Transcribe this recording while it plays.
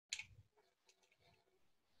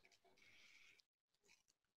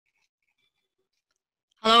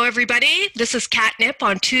Hello, everybody. This is Catnip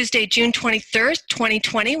on Tuesday, June 23rd,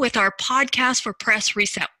 2020, with our podcast for Press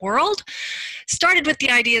Reset World. Started with the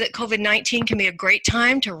idea that COVID-19 can be a great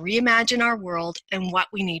time to reimagine our world and what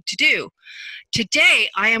we need to do. Today,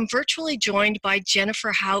 I am virtually joined by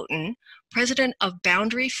Jennifer Houghton, president of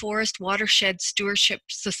Boundary Forest Watershed Stewardship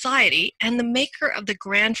Society and the maker of the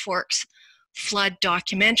Grand Forks flood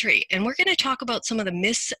documentary. And we're going to talk about some of the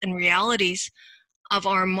myths and realities of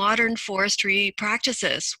our modern forestry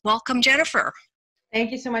practices. Welcome, Jennifer.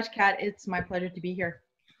 Thank you so much, Kat. It's my pleasure to be here.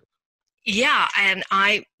 Yeah, and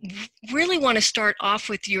I really want to start off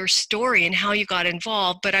with your story and how you got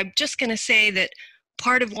involved, but I'm just going to say that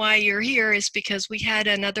part of why you're here is because we had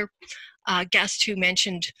another guest who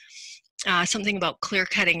mentioned something about clear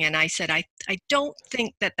cutting, and I said, I don't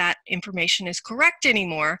think that that information is correct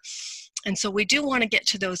anymore. And so we do want to get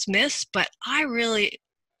to those myths, but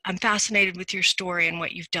I'm fascinated with your story and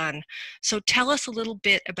what you've done. So tell us a little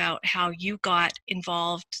bit about how you got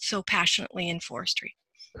involved so passionately in forestry.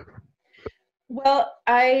 Well,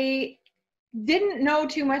 I didn't know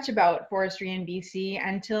too much about forestry in BC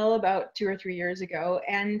until about 2 or 3 years ago.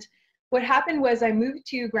 And what happened was I moved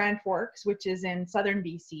to Grand Forks, which is in southern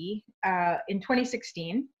BC, in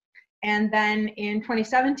 2016. And then in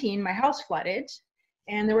 2017, my house flooded.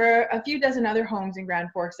 And there were a few dozen other homes in Grand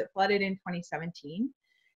Forks that flooded in 2017.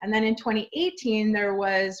 And then in 2018, there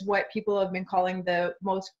was what people have been calling the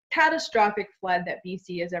most catastrophic flood that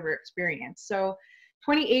BC has ever experienced. So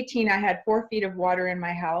 2018, I had 4 feet of water in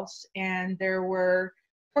my house, and there were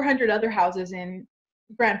 400 other houses in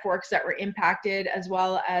Grand Forks that were impacted, as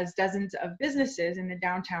well as dozens of businesses in the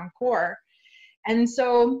downtown core. And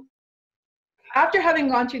so after having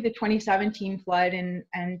gone through the 2017 flood and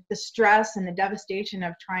the stress and the devastation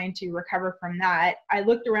of trying to recover from that, I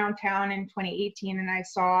looked around town in 2018 and I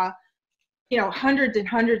saw, hundreds and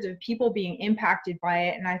hundreds of people being impacted by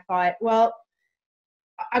it. And I thought, well,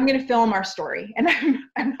 I'm going to film our story. And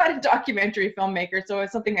I'm not a documentary filmmaker, so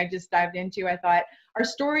it's something I just dived into. I thought our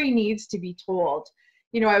story needs to be told.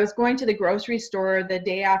 I was going to the grocery store the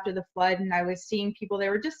day after the flood, and I was seeing people, they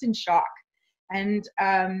were just in shock. And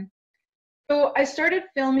so I started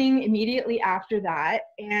filming immediately after that.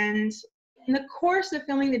 And in the course of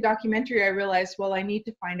filming the documentary, I realized, well, I need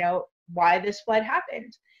to find out why this flood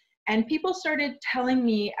happened. And people started telling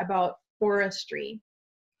me about forestry.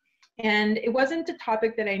 And it wasn't a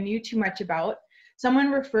topic that I knew too much about.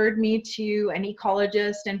 Someone referred me to an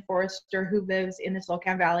ecologist and forester who lives in the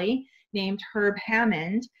Slocan Valley named Herb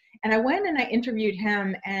Hammond. And I went and I interviewed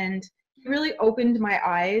him, and he really opened my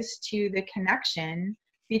eyes to the connection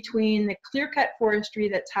between the clear-cut forestry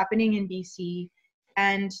that's happening in BC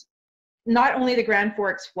and not only the Grand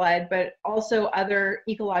Forks flood, but also other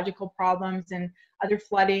ecological problems and other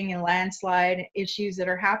flooding and landslide issues that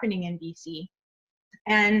are happening in BC.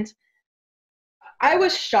 And I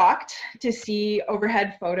was shocked to see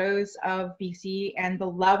overhead photos of BC and the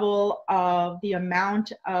level of the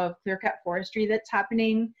amount of clear-cut forestry that's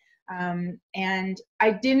happening. And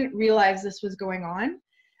I didn't realize this was going on.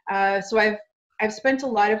 So I've spent a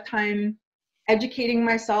lot of time educating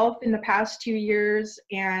myself in the past 2 years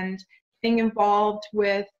and being involved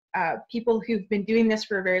with people who've been doing this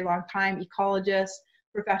for a very long time, ecologists,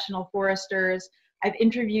 professional foresters. I've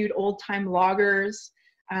interviewed old-time loggers,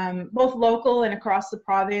 both local and across the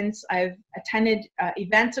province. I've attended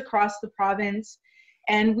events across the province.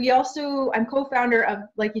 And I'm co-founder of,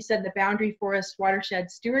 like you said, the Boundary Forest Watershed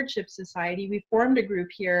Stewardship Society. We formed a group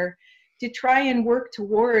here to try and work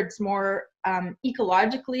towards more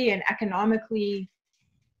ecologically and economically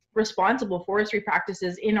responsible forestry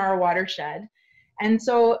practices in our watershed. And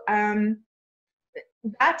so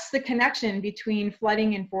that's the connection between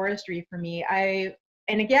flooding and forestry for me.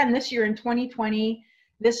 And again, this year in 2020,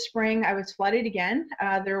 this spring, I was flooded again.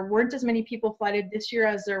 There weren't as many people flooded this year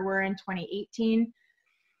as there were in 2018,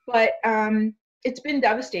 but it's been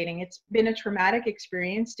devastating. It's been a traumatic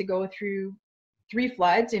experience to go through 3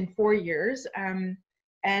 floods in 4 years.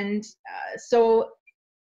 So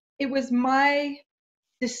it was my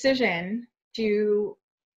decision to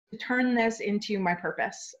turn this into my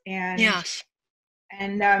purpose. And yes.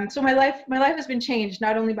 And so my life has been changed,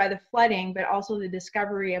 not only by the flooding, but also the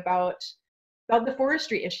discovery about the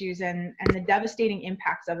forestry issues and the devastating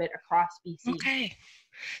impacts of it across BC. Okay.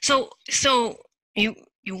 So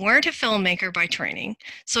you weren't a filmmaker by training.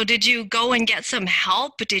 So did you go and get some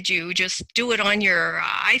help? Did you just do it on your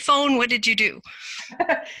iPhone? What did you do?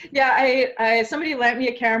 Yeah, somebody lent me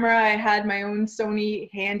a camera. I had my own Sony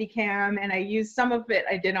Handycam, and I used some of it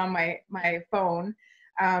I did on my phone.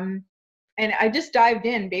 And I just dived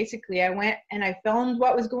in, basically. I went and I filmed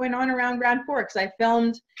what was going on around Grand Forks. I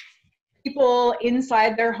filmed people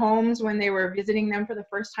inside their homes when they were visiting them for the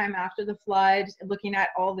first time after the flood, looking at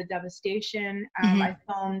all the devastation. I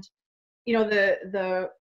filmed, you know, the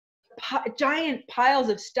giant piles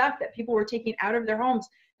of stuff that people were taking out of their homes,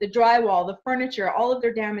 the drywall, the furniture, all of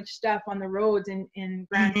their damaged stuff on the roads in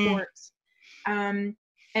Grand Forks.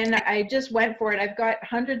 And I just went for it. I've got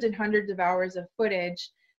hundreds and hundreds of hours of footage.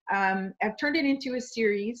 I've turned it into a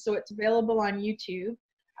series, so it's available on YouTube.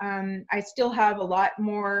 I still have a lot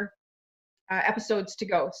more episodes to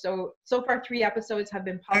go. So far 3 episodes have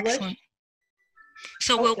been published. Excellent.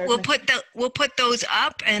 So we'll put those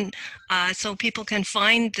up, and so people can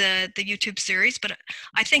find the YouTube series. But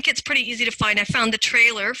I think it's pretty easy to find. I found the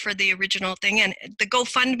trailer for the original thing, and the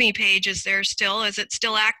GoFundMe page is there still. Is it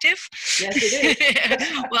still active? Yes, it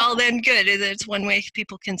is. Well, then good. It's one way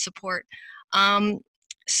people can support.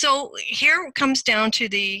 So here comes down to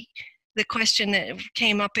the question that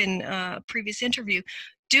came up in a previous interview.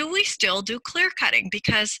 Do we still do clear cutting?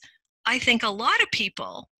 Because I think a lot of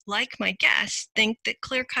people, like my guests, think that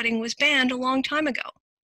clear cutting was banned a long time ago.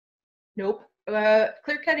 Nope.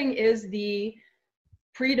 Clear cutting is the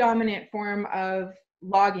predominant form of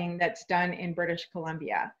logging that's done in British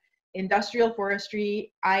Columbia. Industrial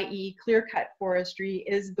forestry, i.e. clear-cut forestry,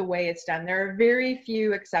 is the way it's done. There are very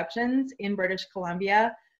few exceptions in British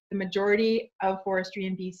Columbia. The majority of forestry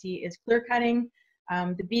in BC is clear-cutting.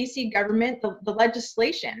 The BC government, the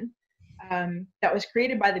legislation that was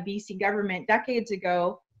created by the BC government decades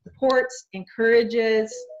ago, supports,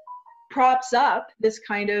 encourages, props up this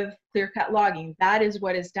kind of clear-cut logging. That is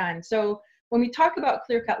what is done. So when we talk about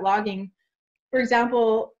clear-cut logging, for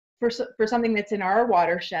example, for something that's in our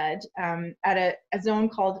watershed, at a zone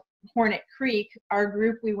called Hornet Creek, our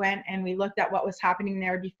group, we went and we looked at what was happening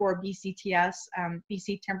there before BCTS,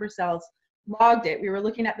 BC Timber Cells, logged it. We were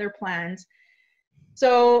looking at their plans.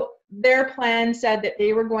 So their plan said that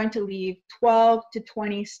they were going to leave 12 to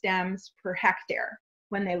 20 stems per hectare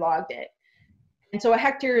when they logged it. And so a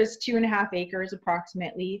hectare is 2.5 acres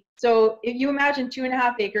approximately. So if you imagine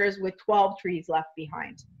 2.5 acres with 12 trees left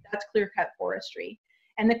behind, that's clear-cut forestry.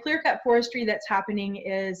 And the clear-cut forestry that's happening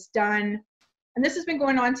is done, and this has been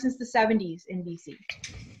going on since the 70s in BC.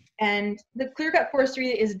 And the clear-cut forestry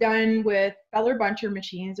is done with feller buncher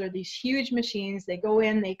machines, or these huge machines. They go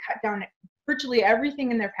in, they cut down virtually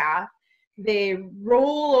everything in their path. They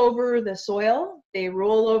roll over the soil, they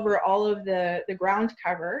roll over all of the ground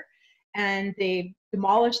cover, and they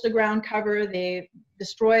demolish the ground cover, they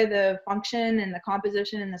destroy the function and the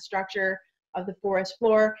composition and the structure of the forest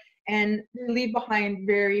floor, and they leave behind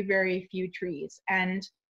very, very few trees. And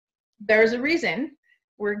there's a reason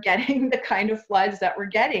we're getting the kind of floods that we're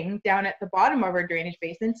getting down at the bottom of our drainage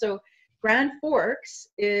basin. So Grand Forks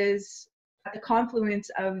is at the confluence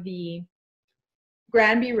of the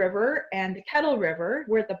Granby River and the Kettle River.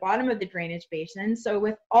 We're at the bottom of the drainage basin. So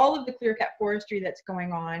with all of the clear-cut forestry that's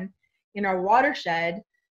going on in our watershed,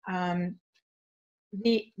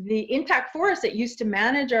 the intact forests that used to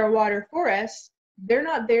manage our water forests, they're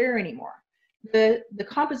not there anymore. The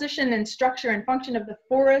composition and structure and function of the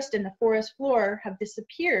forest and the forest floor have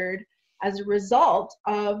disappeared as a result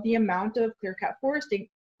of the amount of clear-cut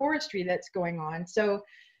forestry that's going on. So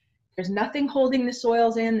there's nothing holding the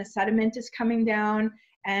soils in, the sediment is coming down,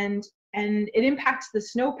 and it impacts the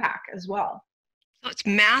snowpack as well. So it's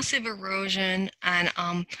massive erosion,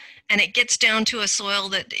 and it gets down to a soil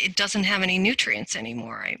that it doesn't have any nutrients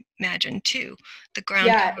anymore, I imagine, too. The ground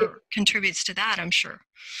cover contributes to that, I'm sure.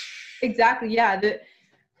 Exactly, yeah. The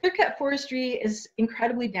clear-cut forestry is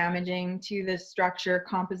incredibly damaging to the structure,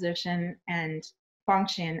 composition, and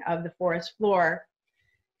function of the forest floor.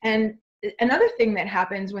 And another thing that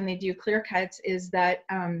happens when they do clear cuts is that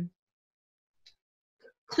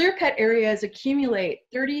clear cut areas accumulate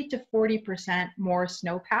 30 to 40% more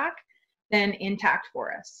snowpack than intact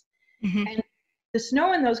forests. Mm-hmm. And the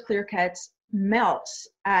snow in those clear cuts melts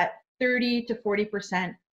at 30 to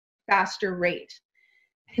 40% faster rate.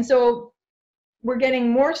 And so we're getting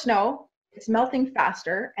more snow, it's melting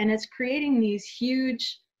faster, and it's creating these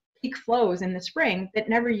huge peak flows in the spring that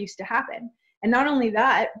never used to happen. And not only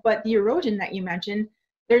that, but the erosion that you mentioned,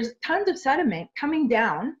 there's tons of sediment coming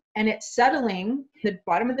down and it's settling the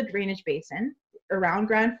bottom of the drainage basin around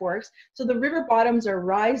Grand Forks. So the river bottoms are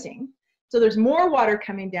rising. So there's more water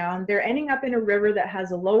coming down. They're ending up in a river that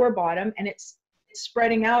has a lower bottom, and it's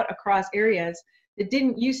spreading out across areas that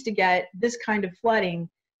didn't used to get this kind of flooding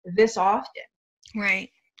this often. Right.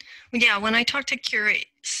 Yeah, when I talked to Kira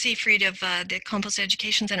Seafried of the Compost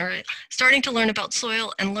Education Center, starting to learn about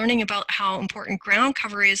soil and learning about how important ground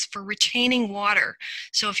cover is for retaining water.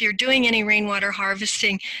 So if you're doing any rainwater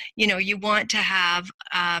harvesting, you know, you want to have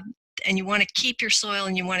and you want to keep your soil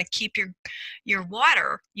and you want to keep your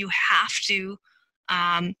water, you have to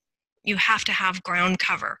have ground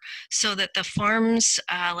cover, so that the farms,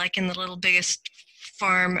 like in the Little Biggest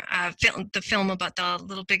Farm, the film about the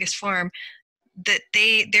Little Biggest Farm, that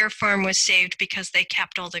their farm was saved because they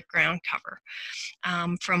kept all the ground cover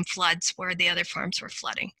from floods where the other farms were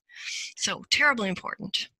flooding. So terribly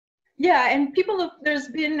important. Yeah, and there's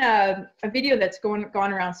been a video that's gone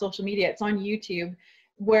around social media. It's on YouTube,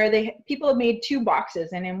 where people have made two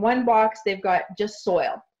boxes, and in one box they've got just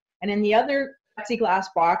soil, and in the other plexiglass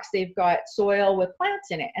box they've got soil with plants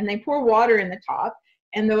in it, and they pour water in the top,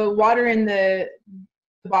 and the water in the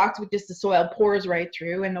box with just the soil pours right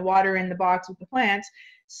through, and the water in the box with the plants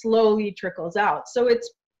slowly trickles out. So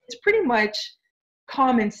it's pretty much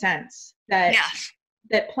common sense that Yes.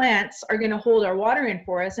 that plants are going to hold our water in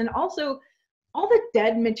for us. And also all the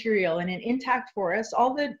dead material in an intact forest,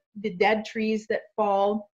 all the dead trees that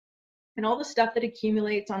fall, and all the stuff that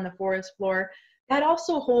accumulates on the forest floor, that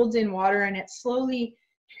also holds in water, and it slowly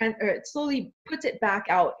puts it back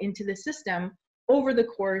out into the system over the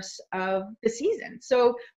course of the season.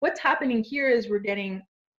 So what's happening here is we're getting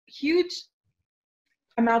huge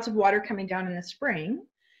amounts of water coming down in the spring,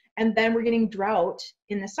 and then we're getting drought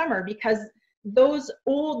in the summer, because those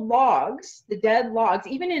old logs, the dead logs,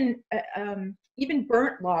 even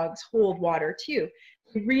burnt logs hold water too.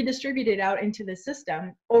 We redistribute it out into the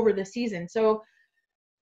system over the season. So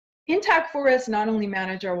intact forests not only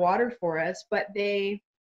manage our water for us, but they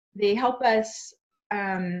help us.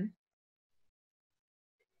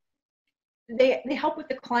 They help with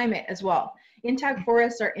the climate as well. Intact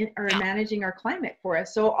forests are managing our climate for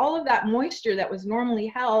us. So all of that moisture that was normally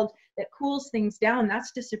held, that cools things down,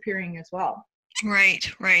 that's disappearing as well. Right.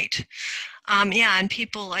 Yeah, and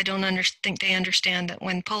people, I don't think they understand that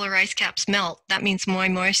when polar ice caps melt, that means more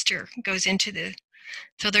moisture goes into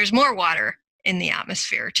so there's more water in the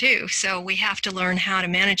atmosphere too. So we have to learn how to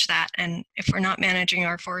manage that. And if we're not managing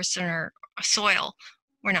our forests and our soil,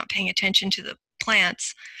 we're not paying attention to the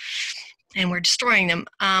plants, and we're destroying them.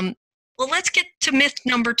 Well, let's get to myth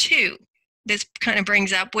number 2. This kind of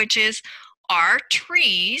brings up, which is, are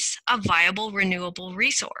trees a viable renewable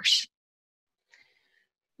resource?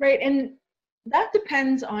 Right, and that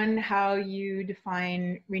depends on how you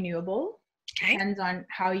define renewable. Okay. Depends on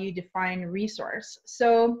how you define resource.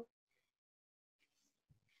 So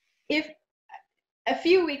if a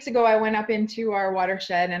few weeks ago I went up into our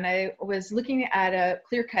watershed and I was looking at a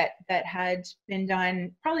clear cut that had been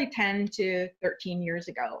done probably 10 to 13 years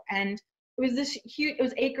ago, and it was this huge, it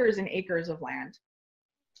was acres and acres of land.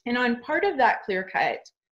 And on part of that clear cut,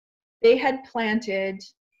 they had planted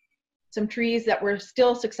some trees that were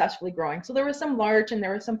still successfully growing. So there was some larch and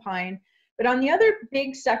there was some pine, but on the other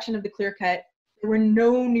big section of the clear cut, there were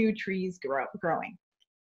no new trees growing.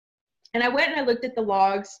 And I went and I looked at the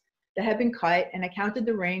logs that had been cut, and I counted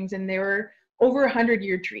the rings, and they were over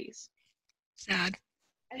 100-year trees. Sad.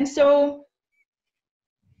 And so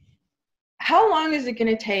how long is it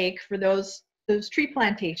going to take for those tree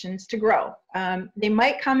plantations to grow? They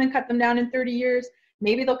might come and cut them down in 30 years.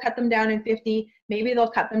 Maybe they'll cut them down in 50. Maybe they'll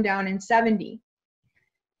cut them down in 70.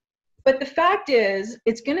 But the fact is,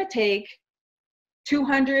 it's going to take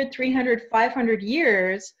 200, 300, 500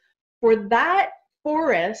 years for that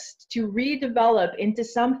forest to redevelop into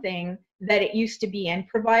something that it used to be and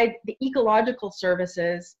provide the ecological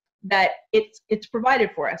services that it's provided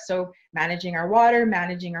for us. So managing our water,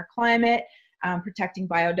 managing our climate, protecting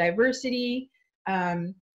biodiversity,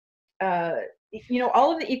 all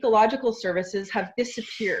of the ecological services have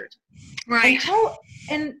disappeared. Right.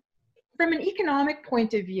 And from an economic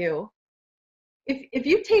point of view, if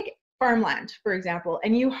you take farmland, for example,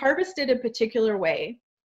 and you harvest it a particular way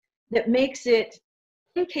that makes it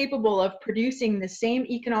incapable of producing the same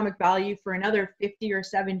economic value for another 50 or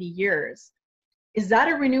 70 years, is that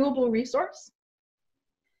a renewable resource?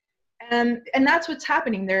 And that's what's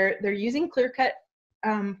happening. They're using clear-cut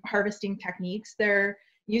harvesting techniques. They're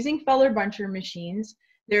using feller buncher machines.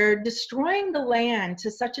 They're destroying the land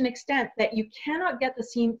to such an extent that you cannot get the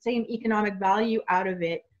same economic value out of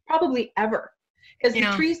it probably ever. Because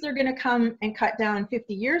the trees they're going to come and cut down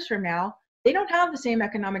 50 years from now, they don't have the same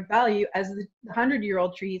economic value as the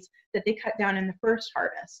 100-year-old trees that they cut down in the first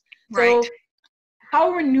harvest. Right. So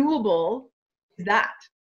how renewable is that?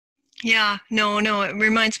 Yeah, no, it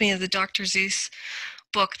reminds me of the Dr. Seuss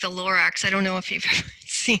book, The Lorax. I don't know if you've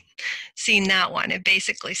ever seen that one. It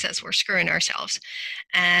basically says we're screwing ourselves.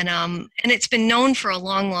 And it's been known for a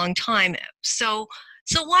long, long time. So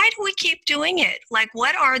why do we keep doing it? Like,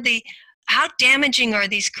 how damaging are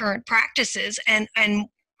these current practices? And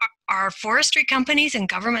are forestry companies and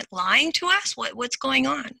government lying to us? What's going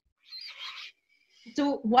on?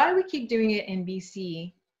 So why we keep doing it in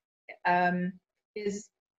BC is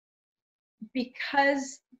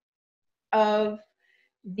because of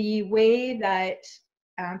the way that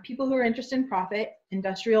people who are interested in profit,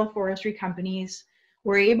 industrial forestry companies,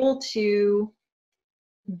 were able to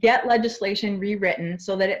get legislation rewritten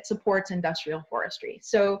so that it supports industrial forestry.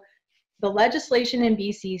 So the legislation in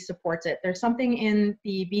BC supports it. There's something in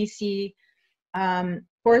the BC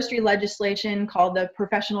forestry legislation called the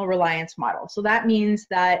professional reliance model. So that means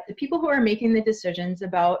that the people who are making the decisions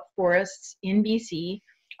about forests in BC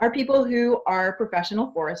are people who are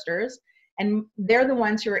professional foresters, and they're the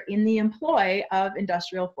ones who are in the employ of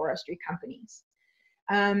industrial forestry companies.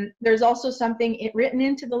 There's also something written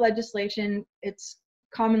into the legislation. It's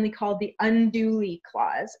commonly called the unduly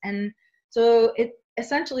clause. And so it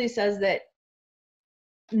essentially says that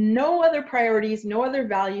no other priorities, no other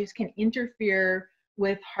values can interfere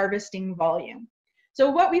with harvesting volume. So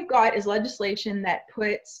what we've got is legislation that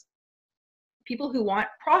puts people who want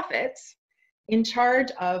profits in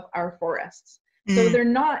charge of our forests. So they're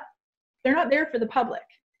not there for the public.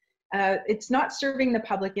 It's not serving the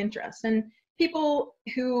public interest. And people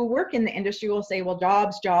who work in the industry will say, well,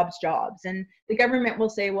 jobs, jobs, jobs. And the government will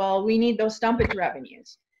say, well, we need those stumpage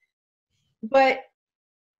revenues. But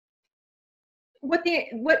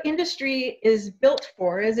what industry is built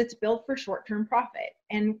for is it's built for short-term profit,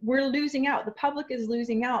 and we're losing out. The public is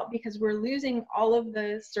losing out because we're losing all of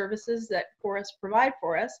the services that forests provide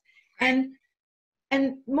for us. And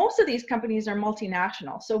most of these companies are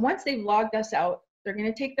multinational. So once they've logged us out, they're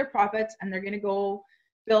going to take their profits and they're going to go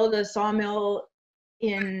build a sawmill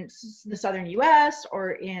in the southern US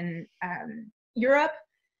or in Europe.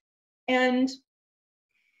 And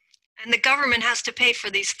the government has to pay for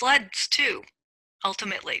these floods too,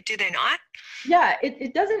 ultimately, do they not? Yeah,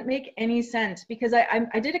 it doesn't make any sense, because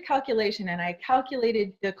I did a calculation and I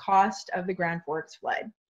calculated the cost of the Grand Forks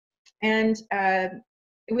flood. And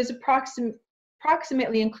it was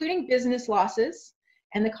approximately, including business losses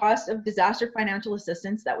and the cost of disaster financial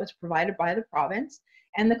assistance that was provided by the province,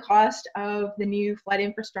 and the cost of the new flood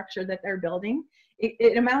infrastructure that they're building,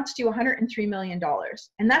 it amounts to $103 million.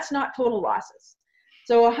 And that's not total losses.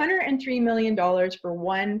 So $103 million for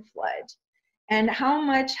one flood. And how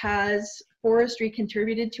much has forestry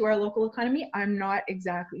contributed to our local economy? I'm not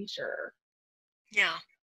exactly sure. Yeah,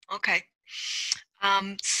 okay.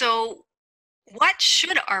 So what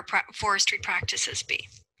should our forestry practices be?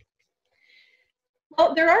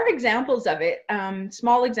 Well, there are examples of it,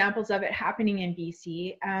 small examples of it happening in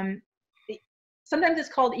BC. Sometimes it's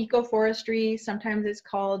called ecoforestry, sometimes it's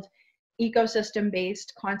called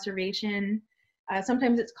ecosystem-based conservation,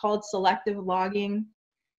 sometimes it's called selective logging.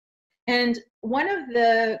 And one of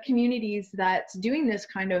the communities that's doing this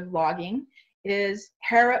kind of logging is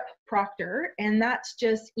Harrop Proctor, and that's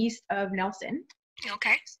just east of Nelson.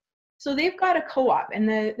 Okay. So they've got a co-op, and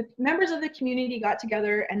the members of the community got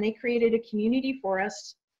together and they created a community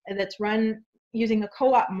forest that's run using a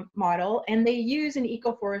co-op model, and they use an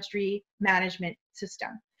ecoforestry management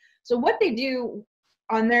system. So what they do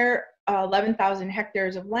on their 11,000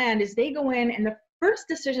 hectares of land is they go in, and the first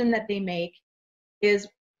decision that they make is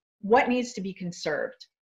what needs to be conserved.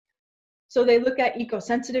 So they look at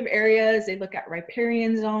eco-sensitive areas, they look at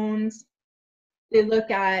riparian zones, they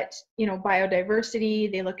look at,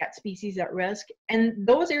 biodiversity, they look at species at risk, and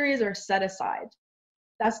those areas are set aside.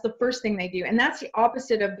 That's the first thing they do. And that's the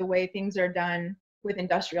opposite of the way things are done with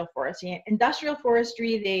industrial forestry. Industrial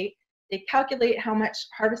forestry, they calculate how much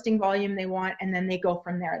harvesting volume they want, and then they go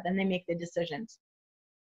from there. Then they make the decisions.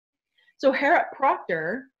 So Harrop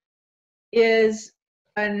Proctor is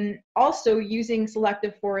also using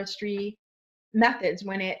selective forestry methods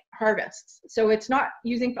when it harvests. So it's not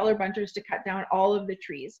using feller bunchers to cut down all of the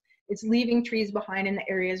trees. It's leaving trees behind in the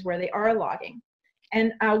areas where they are logging.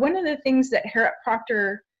 And one of the things that Harrop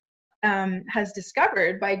Proctor has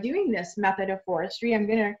discovered by doing this method of forestry, I'm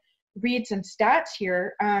going to read some stats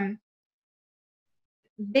here.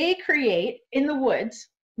 They create, in the woods,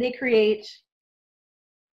 they create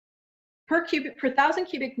per 1,000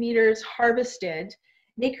 cubic meters harvested,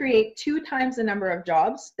 they create 2 times the number of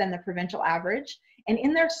jobs than the provincial average. And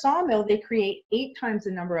in their sawmill, they create 8 times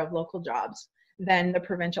the number of local jobs than the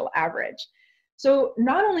provincial average. So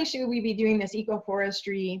not only should we be doing this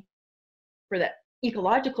ecoforestry for the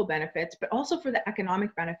ecological benefits, but also for the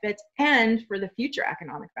economic benefits and for the future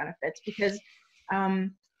economic benefits, because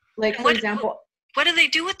for example, what do they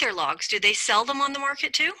do with their logs? Do they sell them on the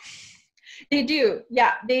market too? They do,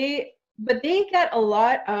 yeah. But they get a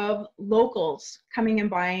lot of locals coming and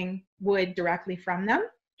buying wood directly from them,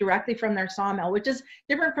 directly from their sawmill, which is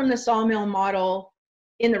different from the sawmill model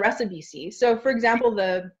in the rest of BC. So for example,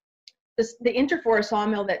 the the Interforest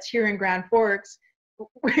sawmill that's here in Grand Forks,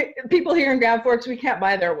 people here in Grand Forks, we can't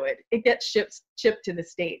buy their wood. It gets shipped to the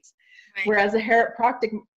States. Right. Whereas the Harriet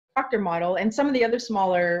Proctor model and some of the other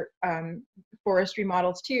smaller forestry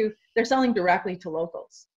models too, they're selling directly to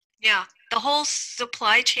locals. Yeah, the whole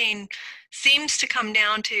supply chain seems to come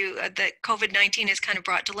down to that COVID-19 has kind of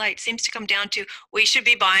brought to light, seems to come down to we should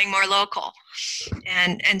be buying more local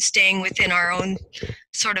and staying within our own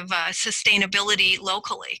sort of sustainability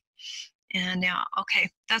locally. And yeah,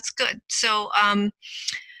 okay, that's good. So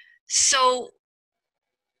so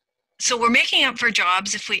we're making up for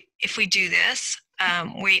jobs if we do this.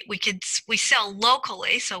 We sell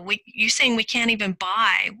locally. So you're saying we can't even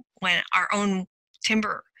buy when our own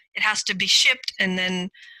timber. It has to be shipped, and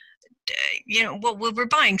then well, we're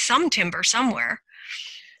buying some timber somewhere.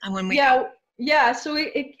 And when we so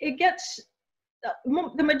it gets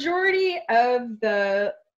the majority of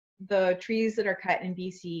the trees that are cut in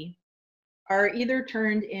BC are either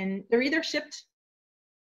they're either shipped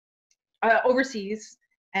overseas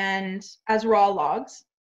and as raw logs,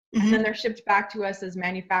 mm-hmm. and then they're shipped back to us as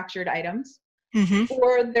manufactured items, mm-hmm.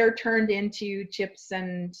 or they're turned into chips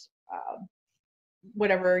and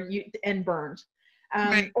whatever and burned,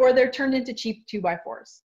 right. Or they're turned into cheap 2x4s.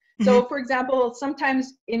 Mm-hmm. So for example,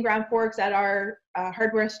 sometimes in Grand Forks at our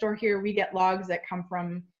hardware store here, we get logs that come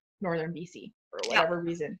from northern BC for whatever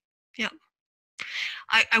reason. Yeah.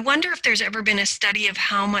 I wonder if there's ever been a study of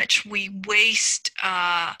how much we waste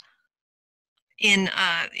in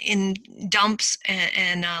dumps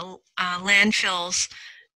and landfills,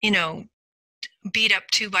 beat up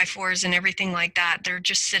 2x4s and everything like that. They're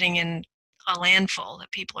just sitting in a landfill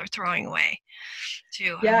that people are throwing away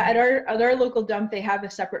too. Yeah, at our local dump, they have a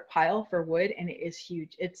separate pile for wood, and it is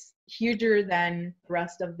huge. It's huger than the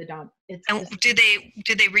rest of the dump. And do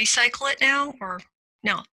they recycle it now, or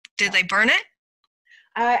no? Did they burn it?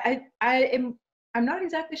 I'm not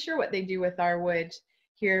exactly sure what they do with our wood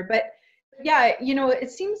here, but yeah, it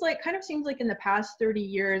seems like in the past 30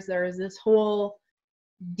 years there was this whole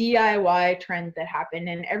DIY trend that happened,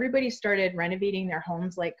 and everybody started renovating their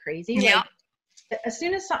homes like crazy. Yeah. Like, as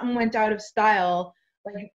soon as something went out of style,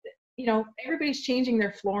 everybody's changing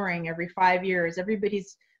their flooring every 5 years.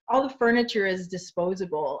 All the furniture is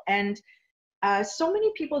disposable, and so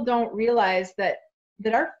many people don't realize that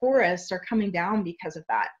our forests are coming down because of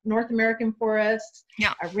that. North American forests,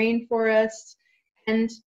 rainforests,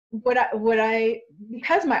 and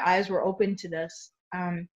because my eyes were open to this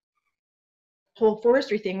whole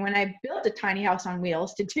forestry thing, when I built a tiny house on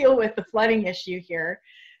wheels to deal with the flooding issue here,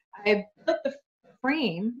 I built the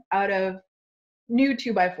frame out of new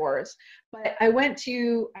 2x4s, but I went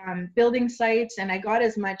to building sites and I got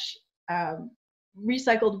as much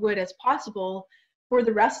recycled wood as possible for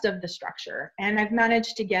the rest of the structure. And I've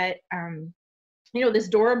managed to get, this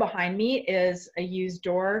door behind me is a used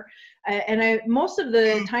door, and most of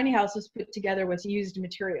the tiny house was put together with used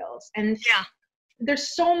materials. And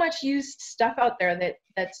there's so much used stuff out there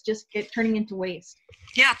that's just turning into waste.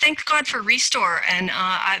 Yeah, thank God for Restore. And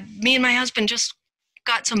me and my husband just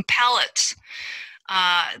got some pallets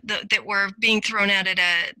that were being thrown out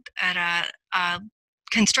at a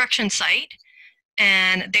construction site,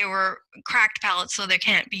 and they were cracked pallets, so they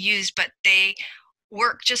can't be used, but they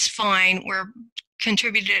work just fine. We're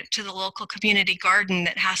contributed to the local community garden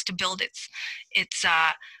that has to build its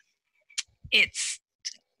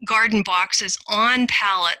garden boxes on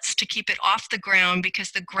pallets to keep it off the ground,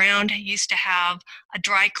 because the ground used to have a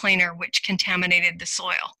dry cleaner which contaminated the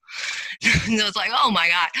soil. And it was like, oh my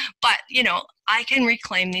God. But I can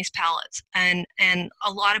reclaim these pallets, and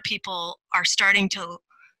a lot of people are starting to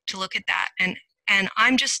look at that, and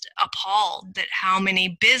I'm just appalled that how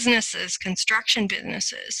many businesses, construction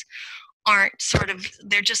businesses, aren't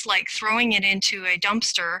they're just like throwing it into a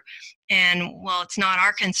dumpster and, well, it's not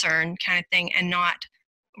our concern kind of thing, and not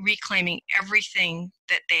reclaiming everything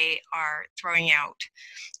that they are throwing out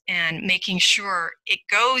and making sure it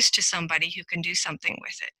goes to somebody who can do something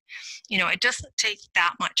with it. It doesn't take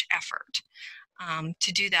that much effort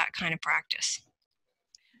to do that kind of practice.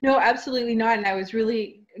 No, absolutely not. And I was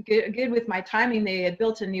really good with my timing. They had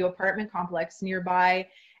built a new apartment complex nearby,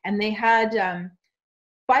 and they had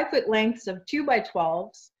 5-foot lengths of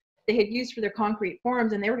 2x12s they had used for their concrete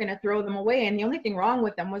forms, and they were going to throw them away. And the only thing wrong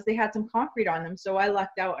with them was they had some concrete on them. So I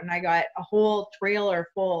lucked out and I got a whole trailer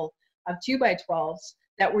full of 2x12s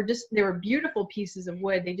that they were beautiful pieces of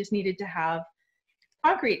wood. They just needed to have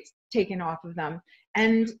concrete taken off of them.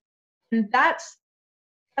 And that's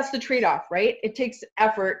the trade-off, right? It takes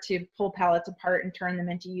effort to pull pallets apart and turn them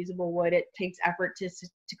into usable wood. It takes effort to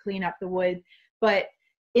clean up the wood. But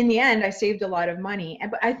in the end, I saved a lot of money.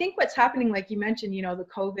 But I think what's happening, like you mentioned, you know, the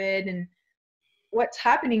COVID, and what's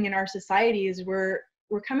happening in our society is we're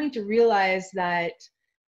coming to realize that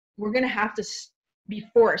we're going to have to be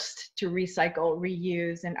forced to recycle,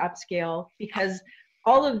 reuse, and upscale, because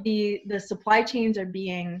all of the supply chains are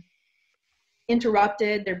being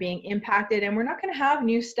interrupted, they're being impacted, and we're not going to have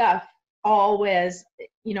new stuff always,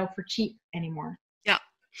 you know, for cheap anymore. Yeah.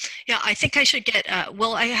 Yeah, I think I should get,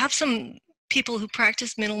 well, I have some people who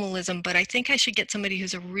practice minimalism, but I think I should get somebody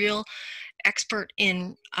who's a real expert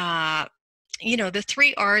in, you know, the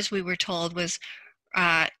 3 R's we were told was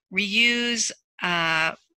reuse,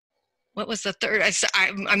 what was the third?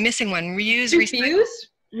 I'm missing one. Reuse,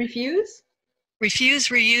 Refuse? Refuse,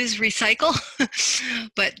 reuse, recycle.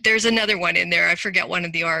 But there's another one in there. I forget one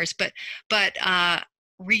of the R's. But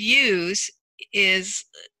reuse is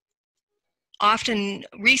often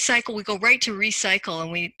recycle. We go right to recycle,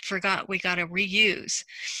 and we forgot we got to reuse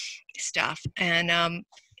stuff. And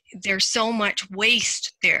there's so much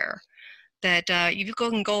waste there that you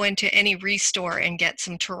can go into any restore and get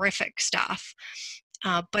some terrific stuff.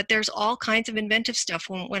 But there's all kinds of inventive stuff.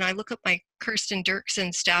 When I look at my Kirsten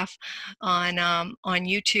Dirksen stuff on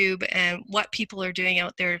YouTube and what people are doing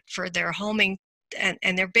out there for their homing,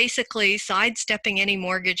 and they're basically sidestepping any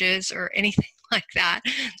mortgages or anything like that.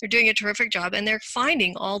 They're doing a terrific job, and they're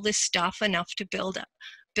finding all this stuff enough to build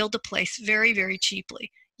a place very, very cheaply.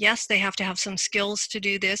 Yes, they have to have some skills to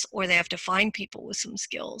do this, or they have to find people with some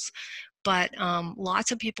skills. But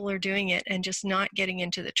lots of people are doing it and just not getting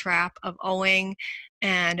into the trap of owing.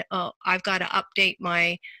 And I've got to update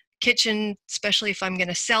my kitchen, especially if I'm going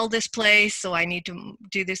to sell this place. So I need to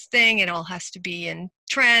do this thing. It all has to be in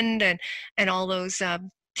trend, and all those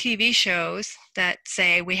TV shows that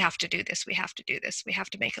say we have to do this, we have to do this, we have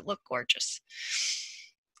to make it look gorgeous.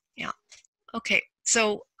 Yeah. Okay.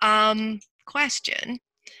 So question.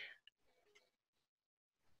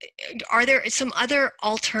 Are there some other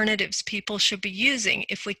alternatives people should be using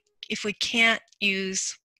if we can't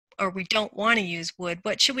use, or we don't want to use wood?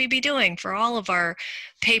 What should we be doing for all of our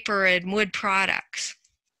paper and wood products?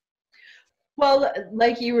 Well,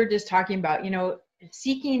 like you were just talking about, you know,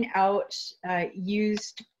 seeking out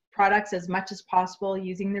used products as much as possible,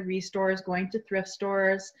 using the restores, going to thrift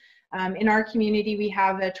stores. In our community, we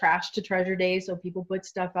have a trash to treasure day, so people put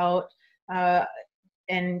stuff out.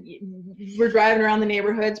 And we're driving around the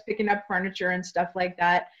neighborhoods picking up furniture and stuff like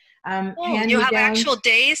that. You have actual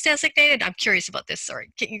days designated? I'm curious about this.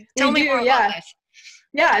 Sorry, can you tell me more about this?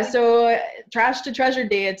 Yeah, so Trash to Treasure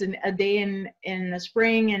Day, it's a day in the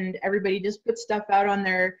spring, and everybody just puts stuff out on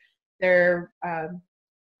their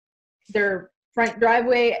front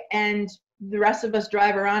driveway, and the rest of us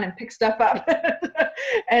drive around and pick stuff up.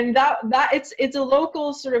 And that it's a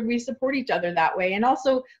local sort of, we support each other that way. And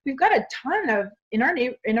also we've got a ton of, in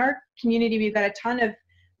our community, we've got a ton of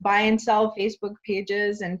buy and sell Facebook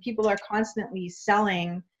pages, and people are constantly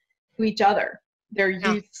selling to each other their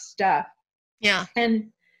youth stuff. Yeah.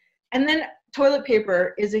 And then toilet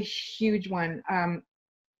paper is a huge one.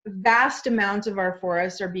 Vast amounts of our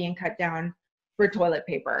forests are being cut down for toilet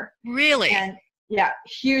paper. Really? And yeah,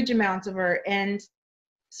 huge amounts of our, and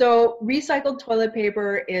so recycled toilet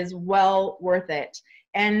paper is well worth it.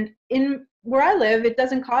 And in where I live, it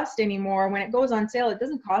doesn't cost any more. When it goes on sale, it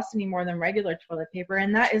doesn't cost any more than regular toilet paper.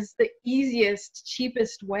 And that is the easiest,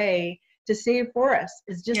 cheapest way to save forests,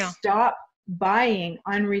 is just stop buying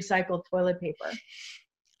unrecycled toilet paper.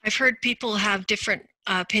 I've heard people have different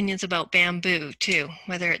opinions about bamboo too,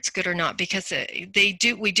 whether it's good or not, because we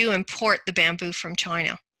do import the bamboo from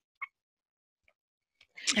China.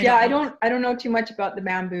 I don't know too much about the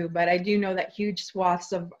bamboo, but I do know that huge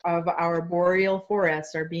swaths of our boreal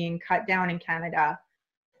forests are being cut down in Canada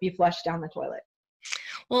to be flushed down the toilet.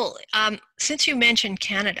 Well, since you mentioned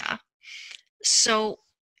Canada, so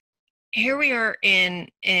here we are in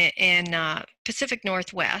Pacific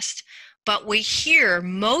Northwest, but we hear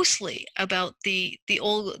mostly about the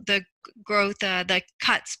growth, the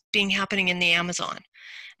cuts happening in the Amazon.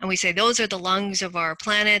 And we say those are the lungs of our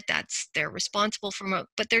planet. They're responsible for,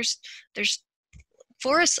 but there's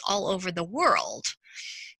forests all over the world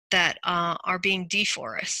that are being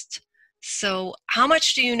deforested. So how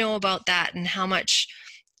much do you know about that, and how much,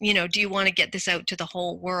 do you want to get this out to the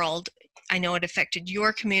whole world? I know it affected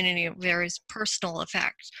your community, there is personal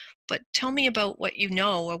effects, but tell me about what you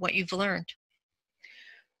know or what you've learned.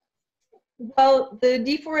 Well, the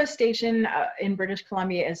deforestation in British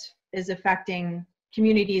Columbia is affecting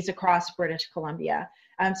communities across British Columbia.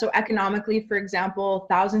 So economically, for example,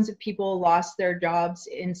 thousands of people lost their jobs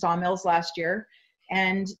in sawmills last year,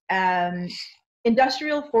 and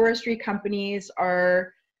industrial forestry companies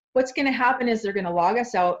are what's going to happen is they're going to log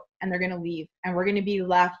us out and they're going to leave. And we're going to be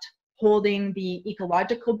left holding the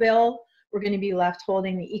ecological bill. We're going to be left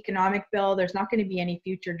holding the economic bill. There's not going to be any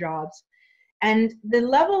future jobs. And the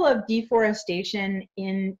level of deforestation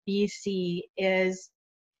in BC is,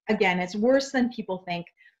 again, it's worse than people think.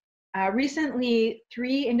 Recently,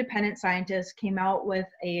 3 independent scientists came out with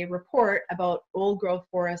a report about old growth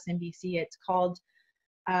forests in BC. It's called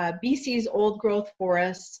BC's Old Growth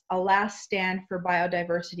Forests, A Last Stand for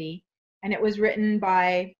Biodiversity. And it was written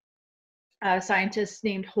by scientists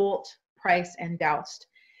named Holt, Price, and Doust.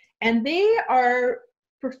 And they are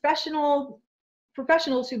professionals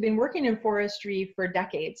who've been working in forestry for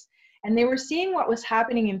decades. And they were seeing what was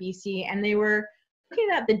happening in BC, and they were looking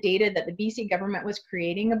at the data that the BC government was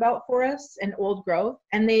creating about forests and old growth,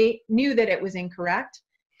 and they knew that it was incorrect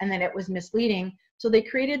and that it was misleading. So they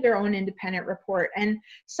created their own independent report. And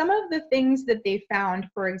some of the things that they found,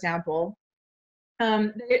 for example,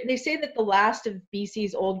 they say that the last of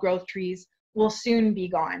BC's old growth trees will soon be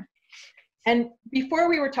gone. And before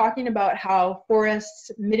we were talking about how forests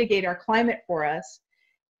mitigate our climate for us,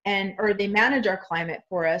 or they manage our climate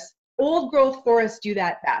for us, old growth forests do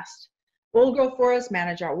that best. Old growth forests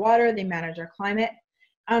manage our water, they manage our climate.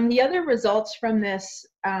 The other results from this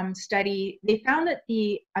study, they found that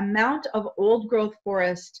the amount of old growth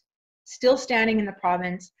forest still standing in the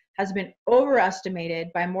province has been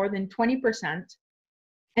overestimated by more than 20%.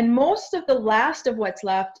 And most of the last of what's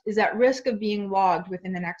left is at risk of being logged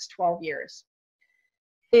within the next 12 years.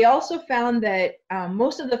 They also found that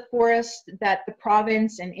most of the forest that the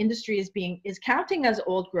province and industry is counting as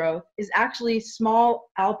old growth is actually small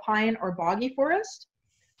alpine or boggy forest.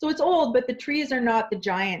 So it's old, but the trees are not the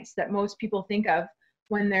giants that most people think of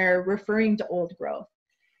when they're referring to old growth.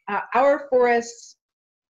 Our forests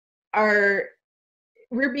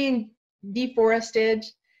we're being deforested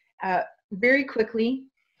very quickly,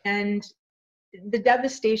 and the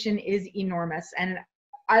devastation is enormous. And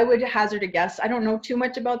I would hazard a guess, I don't know too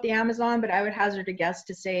much about the Amazon, but I would hazard a guess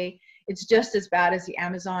to say it's just as bad as the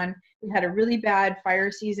Amazon. We had a really bad fire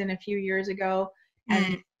season a few years ago,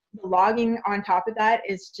 and the logging on top of that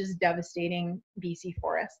is just devastating BC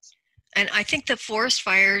forests. And I think the forest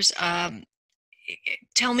fires,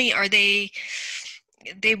 tell me, are they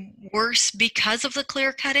worse because of the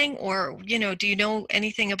clear cutting, or, do you know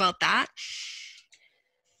anything about that?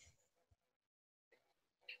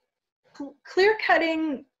 Clear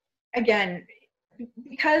cutting, again,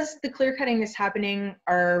 because the clear cutting is happening,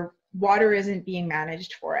 our water isn't being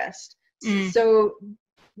managed for us. So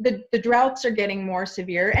the droughts are getting more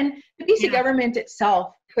severe. And the BC government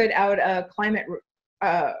itself put out a climate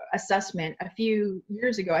assessment a few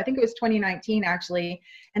years ago. I think it was 2019 actually.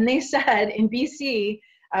 And they said in BC,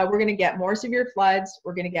 we're going to get more severe floods.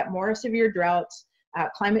 We're going to get more severe droughts.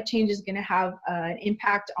 Climate change is going to have an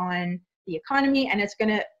impact on the economy, and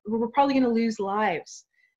we're probably going to lose lives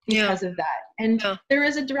because of that. And there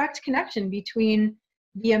is a direct connection between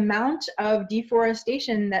the amount of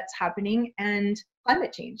deforestation that's happening and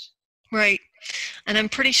climate change. Right. And I'm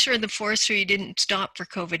pretty sure the forestry didn't stop for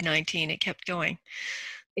COVID-19. It kept going.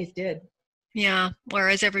 It did. Yeah,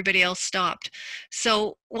 whereas everybody else stopped.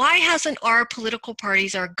 So why hasn't our political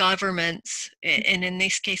parties, our governments, and in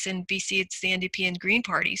this case in BC it's the NDP and Green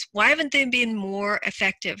parties, why haven't they been more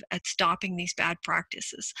effective at stopping these bad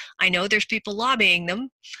practices? I know there's people lobbying them,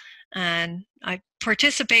 and I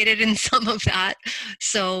participated in some of that.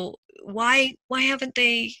 So why haven't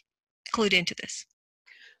they clued into this?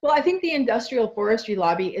 Well, I think the industrial forestry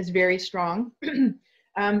lobby is very strong.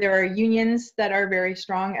 There are unions that are very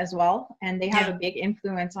strong as well, and they have a big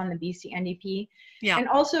influence on the BC NDP. Yeah. And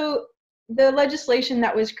also the legislation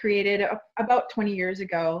that was created about 20 years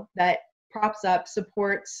ago that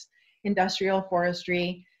supports industrial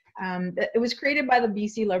forestry. It was created by the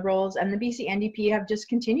BC Liberals, and the BC NDP have just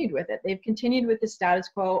continued with it. They've continued with the status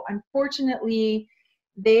quo. Unfortunately,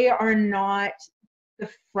 they are not the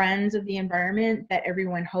friends of the environment that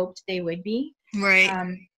everyone hoped they would be.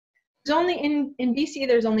 Right. There's only in BC,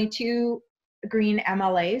 there's only 2 Green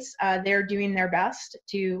MLAs. They're doing their best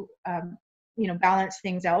to balance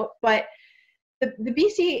things out. But the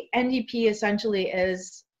BC NDP essentially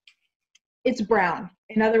it's brown.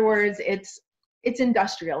 In other words, it's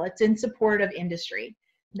industrial. It's in support of industry.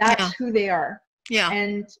 That's who they are. Yeah.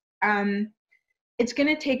 And it's going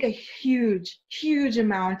to take a huge, huge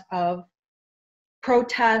amount of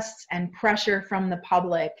protests and pressure from the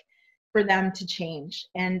public for them to change.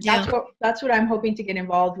 And that's what I'm hoping to get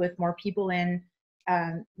involved with more people in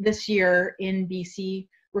this year in BC.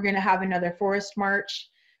 We're going to have another forest march.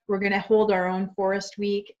 We're going to hold our own forest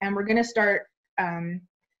week, and we're going to start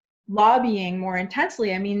lobbying more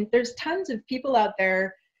intensely. I mean, there's tons of people out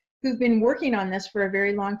there who've been working on this for a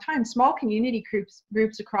very long time, small community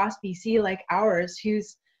groups across BC like ours,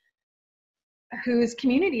 whose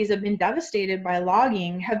communities have been devastated by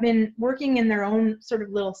logging, have been working in their own sort of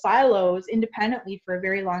little silos independently for a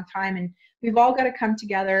very long time. And we've all got to come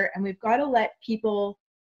together, and we've got to let people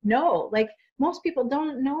know. Like, most people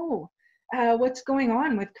don't know what's going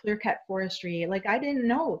on with clear-cut forestry. Like, I didn't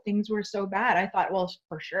know things were so bad. I thought, well,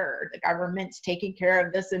 for sure, the government's taking care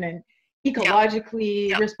of this in an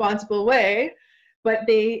ecologically responsible way. But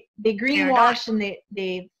they greenwash, and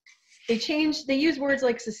they change, they use words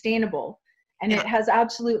like sustainable. And it has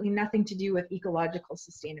absolutely nothing to do with ecological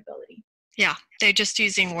sustainability. Yeah, they're just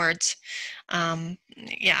using words.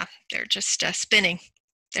 They're just spinning.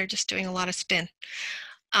 They're just doing a lot of spin.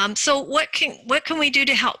 So what can we do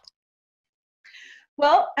to help?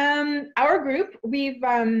 Well, our group, we're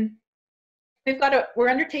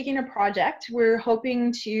undertaking a project. We're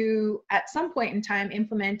hoping to, at some point in time,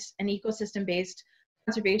 implement an ecosystem-based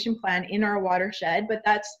conservation plan in our watershed, but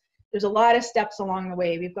there's a lot of steps along the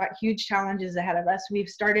way. We've got huge challenges ahead of us. We've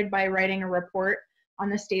started by writing a report on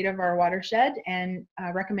the state of our watershed and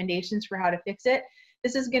recommendations for how to fix it.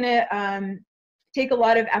 This is going to take a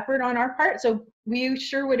lot of effort on our part, so we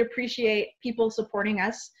sure would appreciate people supporting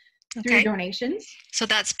us through donations. So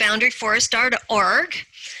that's boundaryforest.org,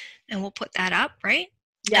 and we'll put that up, right?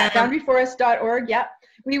 Yeah, boundaryforest.org. Yeah,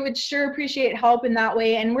 we would sure appreciate help in that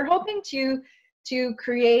way, and we're hoping to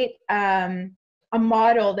create a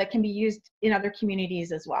model that can be used in other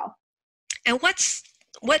communities as well. And what's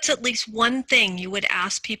at least one thing you would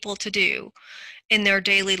ask people to do in their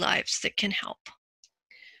daily lives that can help?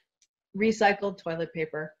 Recycled toilet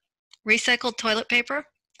paper. Recycled toilet paper?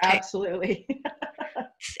 Okay. Absolutely.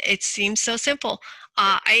 It seems so simple.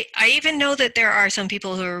 I even know that there are some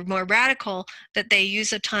people who are more radical, that they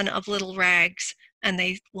use a ton of little rags and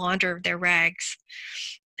they launder their rags.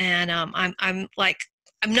 And I'm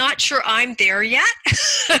not sure I'm there yet,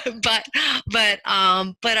 but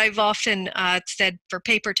I've often said for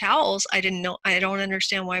paper towels, I don't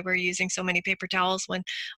understand why we're using so many paper towels when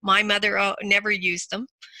my mother never used them.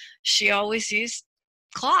 She always used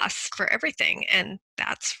cloths for everything, and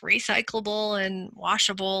that's recyclable and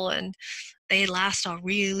washable, and they last a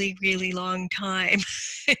really, really long time.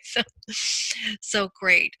 So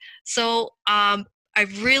great. So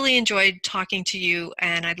I've really enjoyed talking to you,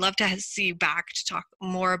 and I'd love to see you back to talk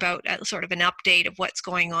more about sort of an update of what's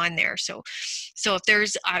going on there. So if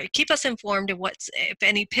there's, keep us informed of if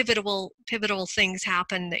any pivotal things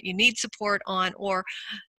happen that you need support on, or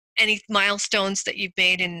any milestones that you've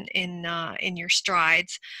made in your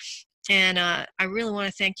strides. And I really want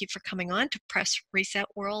to thank you for coming on to Press Reset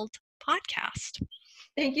World podcast.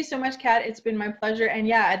 Thank you so much, Kat. It's been my pleasure, and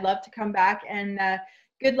yeah, I'd love to come back. And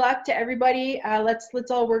good luck to everybody.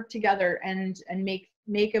 Let's all work together and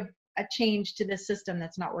make a change to this system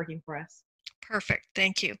that's not working for us. Perfect.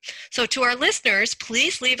 Thank you. So to our listeners,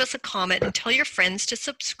 please leave us a comment and tell your friends to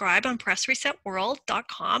subscribe on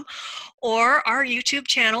pressresetworld.com or our YouTube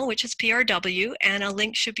channel, which is PRW, and a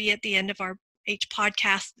link should be at the end of each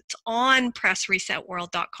podcast. It's on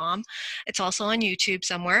pressresetworld.com. It's also on YouTube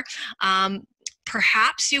somewhere.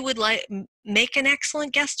 Perhaps you would make an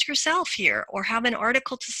excellent guest yourself here, or have an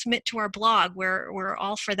article to submit to our blog. We're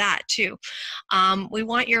all for that too. We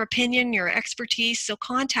want your opinion, your expertise, so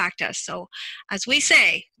contact us. So as we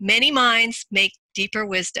say, many minds make deeper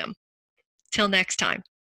wisdom. Till next time.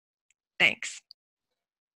 Thanks.